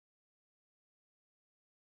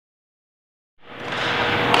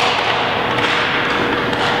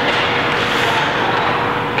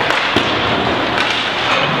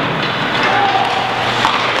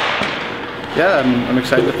Yeah, I'm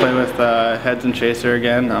excited to play with Heads and Chaser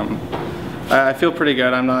again. I feel pretty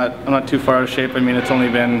good. I'm not too far out of shape. I mean, it's only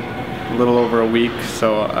been a little over a week,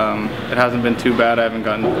 so it hasn't been too bad. I haven't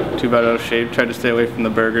gotten too bad out of shape. Tried to stay away from the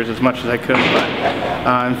burgers as much as I could, but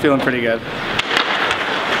I'm feeling pretty good.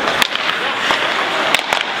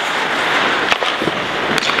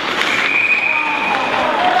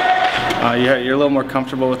 Yeah, you're a little more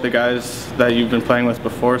comfortable with the guys that you've been playing with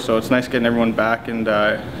before, so it's nice getting everyone back, and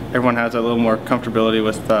everyone has a little more comfortability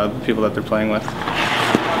with the people that they're playing with.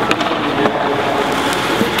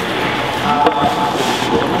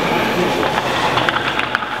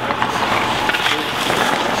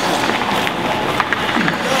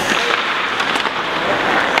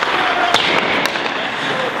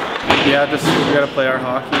 Yeah, we got to play our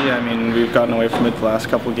hockey. I mean, we've gotten away from it the last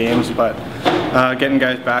couple games, but getting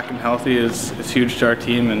guys back and healthy is huge to our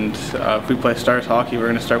team, and if we play Stars hockey, we're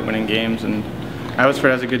going to start winning games, and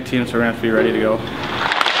Abbotsford has a good team, so we're going to have to be ready to go.